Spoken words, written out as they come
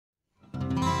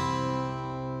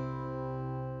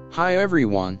Hi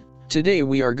everyone, today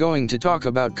we are going to talk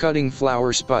about cutting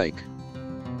flower spike.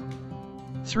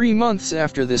 3 months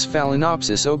after this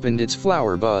Phalaenopsis opened its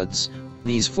flower buds,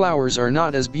 these flowers are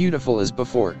not as beautiful as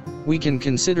before. We can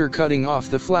consider cutting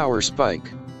off the flower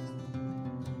spike.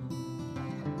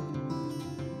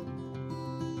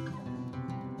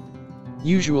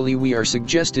 Usually we are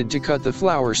suggested to cut the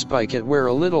flower spike at where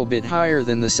a little bit higher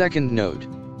than the second node.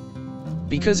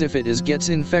 Because if it gets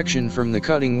infection from the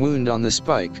cutting wound on the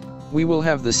spike, we will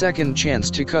have the second chance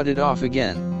to cut it off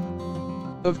again.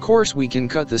 Of course we can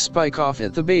cut the spike off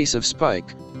at the base of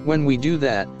spike. When we do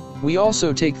that, we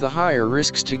also take the higher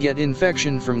risks to get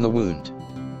infection from the wound.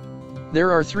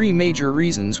 There are 3 major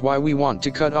reasons why we want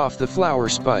to cut off the flower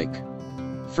spike.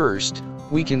 First,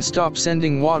 we can stop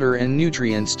sending water and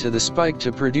nutrients to the spike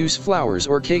to produce flowers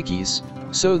or keikis,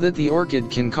 so that the orchid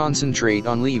can concentrate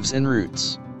on leaves and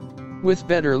roots. With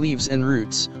better leaves and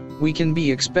roots, we can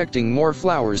be expecting more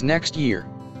flowers next year.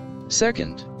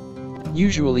 Second,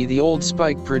 usually the old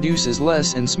spike produces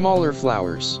less and smaller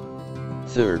flowers.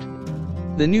 Third,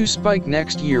 the new spike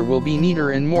next year will be neater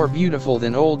and more beautiful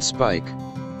than old spike.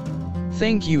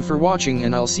 Thank you for watching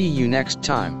and I'll see you next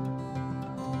time.